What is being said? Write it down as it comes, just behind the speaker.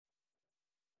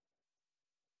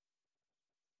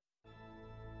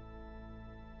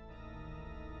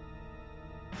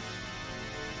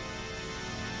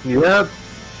Yep.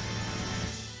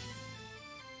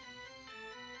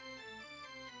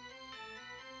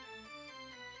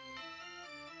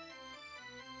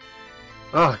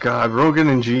 Oh god, Rogan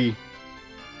and G.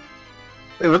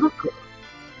 Hey, what the...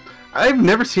 I've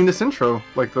never seen this intro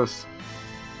like this.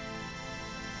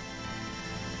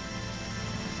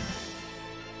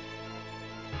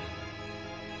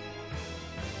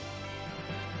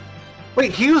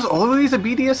 Wait, he was always a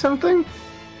BDSM thing?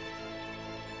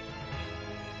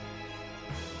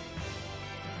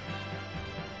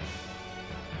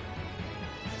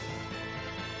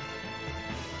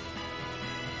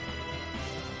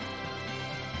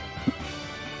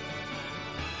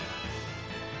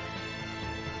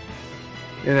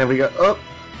 And then we got up,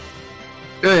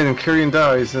 and Kyrian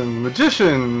dies, and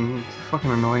Magician, fucking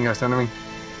annoying ass enemy.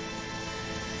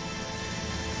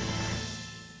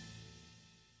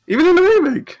 Even in the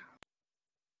remake.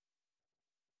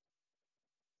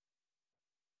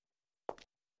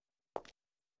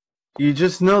 You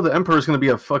just know the Emperor's gonna be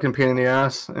a fucking pain in the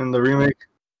ass in the remake.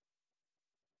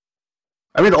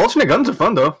 I mean, the alternate guns are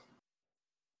fun though.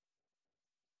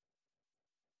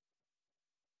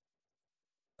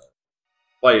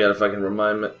 Why you gotta fucking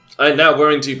remind me? And now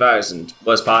we're in 2000.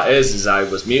 Worst part is I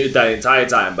was muted that entire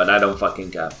time, but I don't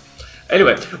fucking care.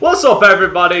 Anyway, what's up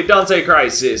everybody?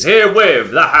 DanteCrysis here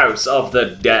with the House of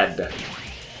the Dead.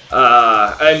 The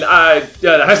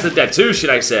House of the Dead 2, should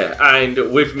I say.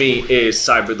 And with me is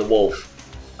Cyber the Wolf.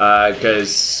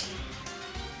 Because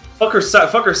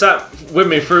fucker sat with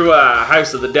me through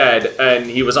House of the Dead, and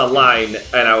he was online,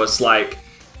 and I was like,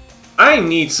 I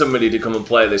need somebody to come and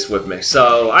play this with me,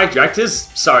 so I dragged his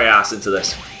sorry ass into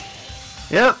this.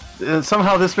 Yep,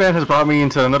 somehow this man has brought me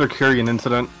into another Kyrian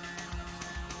incident.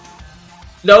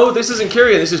 No, this isn't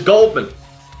Kyrian, this is Goldman.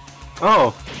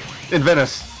 Oh, in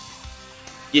Venice.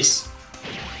 Yes.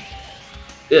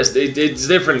 Yes, it's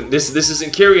different. This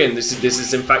isn't Kyrian, this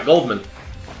is in fact Goldman.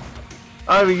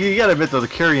 I mean, you gotta admit though, the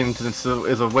Kyrian incident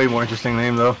is a way more interesting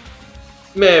name though.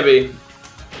 Maybe.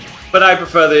 But I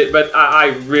prefer but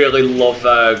I really love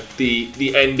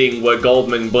the ending where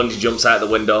Goldman bungee jumps out the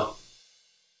window.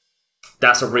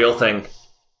 That's a real thing.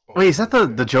 Wait, is that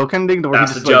the joke ending?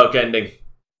 That's the joke ending.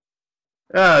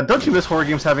 Don't you miss horror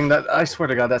games having that? I swear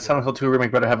to God, that Silent Hill 2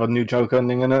 remake better have a new joke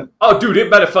ending in it. Oh, dude, it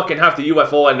better fucking have the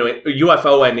UFO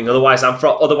ending. Otherwise, I'm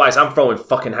throwing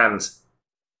fucking hands.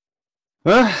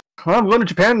 Well, I'm going to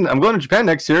Japan. I'm going to Japan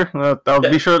next year. I'll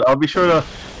be sure to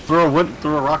throw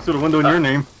a rock through the window in your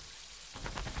name.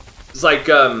 It's like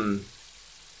the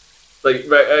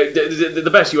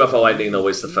best UFO ending though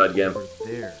is the third game.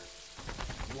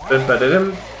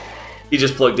 He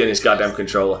just plugged in his goddamn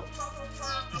controller.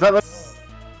 Is that like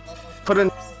put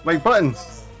in like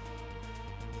buttons?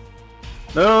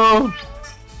 No.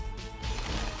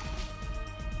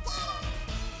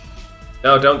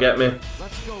 No, don't get me.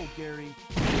 Let's go, Gary.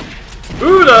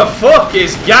 Who the fuck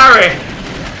is Gary?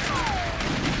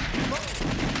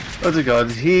 What's it called?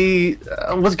 He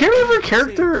was Gary ever a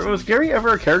character? Was Gary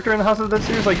ever a character in the House of the Dead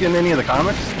series, like in any of the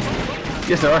comics?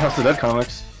 Yes, there are House of the Dead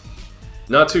comics.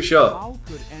 Not too sure.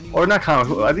 Or not comics.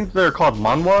 I think they're called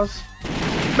manhwas.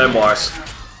 Memoirs.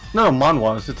 No,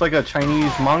 manhwas. It's like a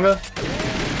Chinese manga.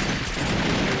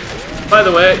 By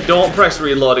the way, don't press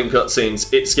reload in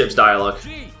cutscenes. It skips dialogue.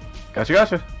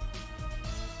 Gotcha.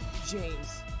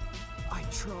 James, I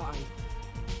tried.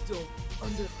 Don't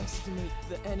underestimate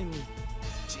the enemy.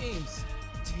 James,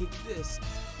 take this.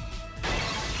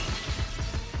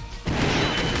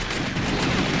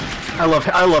 I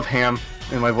love Ham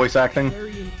in my voice acting.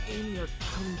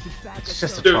 It's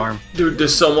just a charm. Dude,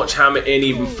 there's so much Ham it ain't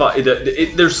even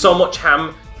there's so much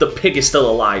Ham, the pig is still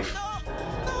alive.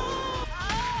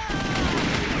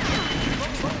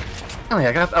 Oh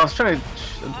yeah, I was trying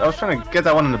to get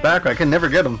that one in the back. I can never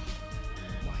get him.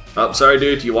 Oh, sorry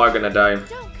dude, you are gonna die. Don't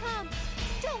come.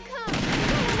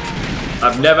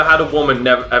 I've never had a woman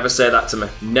ever say that to me.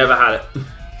 Never had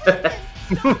it.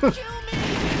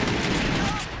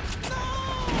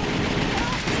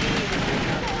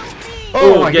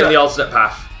 Oh, getting the alternate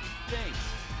path.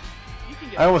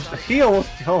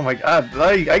 Oh my God,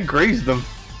 I grazed them.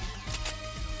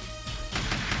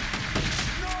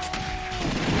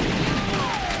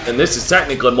 And this is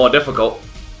technically more difficult.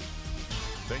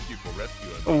 Thank you for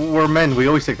rescuing. We're men, we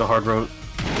always take the hard road.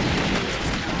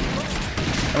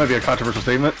 That might be a controversial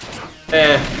statement.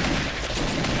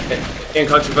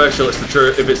 Incontroversial, it's the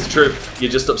truth. If it's the truth,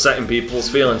 you're just upsetting people's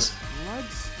feelings.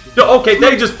 Okay,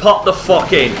 they just popped the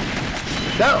fuck in.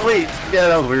 Yeah,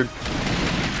 that was weird.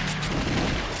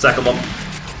 Second one.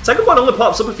 Second one only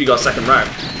pops up if you got second round.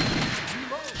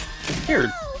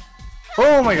 Weird.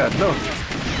 Oh my God, no.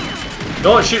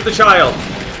 Don't shoot the child.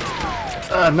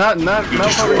 Not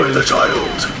Destroy the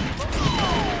child.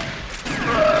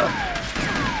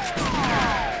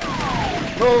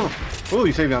 Oh,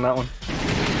 you saved me on that one.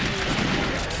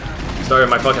 Story of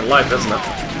my fucking life, isn't it?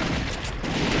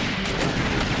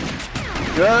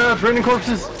 Raining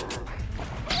corpses.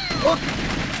 Oh.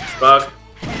 Fuck.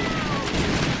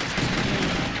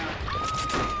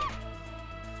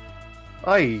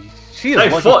 She is. Hey,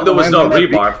 fuck! There was no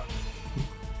rebarb.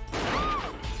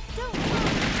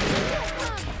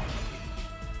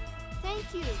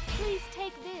 Thank you. Please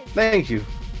take this. Thank you.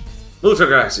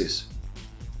 DanteCrysis.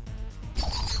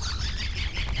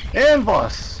 And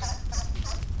boss.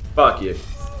 Fuck you.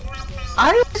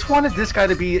 I just wanted this guy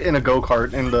to be in a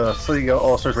go-kart in the Sega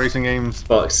All-Stars Racing games.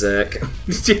 Fuck's sake.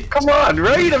 Come on,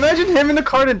 right? Imagine him in the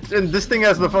kart and this thing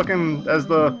as the fucking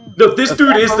No, this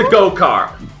dude is the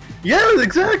go-kart. Yeah,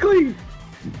 exactly.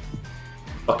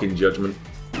 Fucking Judgement.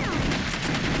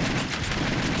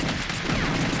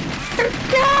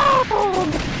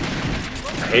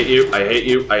 I hate you, I hate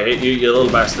you, I hate you, you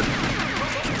little bastard.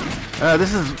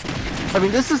 This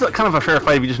is kind of a fair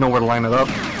fight if you just know where to line it up.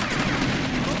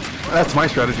 That's my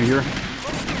strategy here.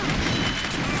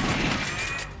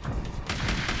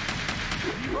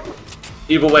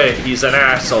 Either way, he's an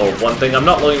asshole. One thing I'm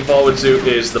not looking forward to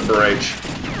is the bridge.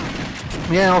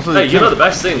 Yeah, also... Hey, you know the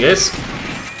best thing is?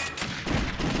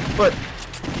 But...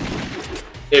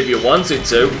 If you wanted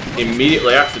to,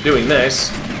 immediately after doing this,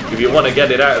 if you want to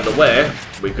get it out of the way,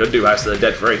 we could do House of the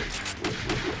Dead 3.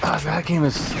 That game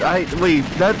is... that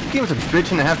game is a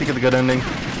bitch and a half to get the good ending.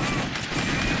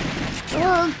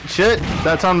 Shit,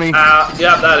 that's on me.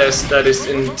 Yeah, that is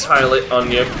entirely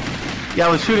on you. Yeah, I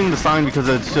was shooting the sign because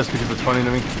it's funny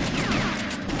to me.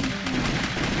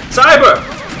 Cyber!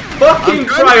 Fucking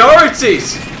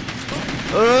priorities!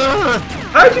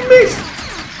 How'd you miss?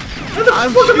 How the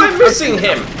fuck am I missing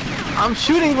him? I'm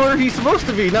shooting where he's supposed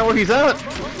to be, not where he's at.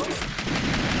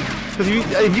 Because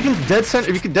if you can dead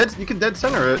center, you can dead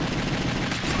center it.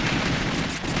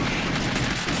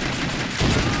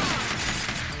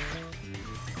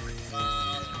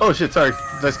 Oh shit! Sorry,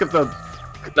 did I skip the?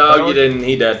 No, you didn't.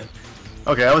 He did.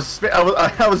 Okay, I was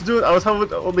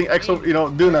holding X,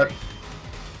 doing that.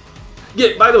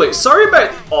 Yeah. By the way, sorry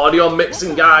about audio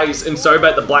mixing, guys, and sorry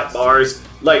about the black bars.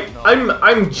 Like,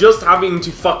 I'm just having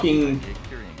to fucking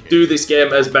do this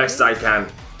game as best I can.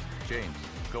 James,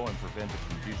 go and prevent the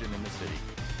confusion in the city.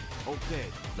 Okay.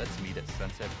 Let's meet at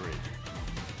Sunset Bridge.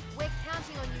 We're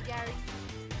counting on you, Gary.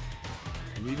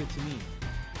 Leave it to me.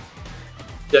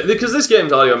 Yeah, because this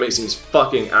game's audio mixing is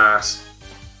fucking ass.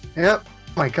 Yep.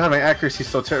 My god, my accuracy's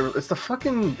so terrible. It's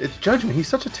Judgement. He's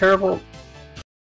such a terrible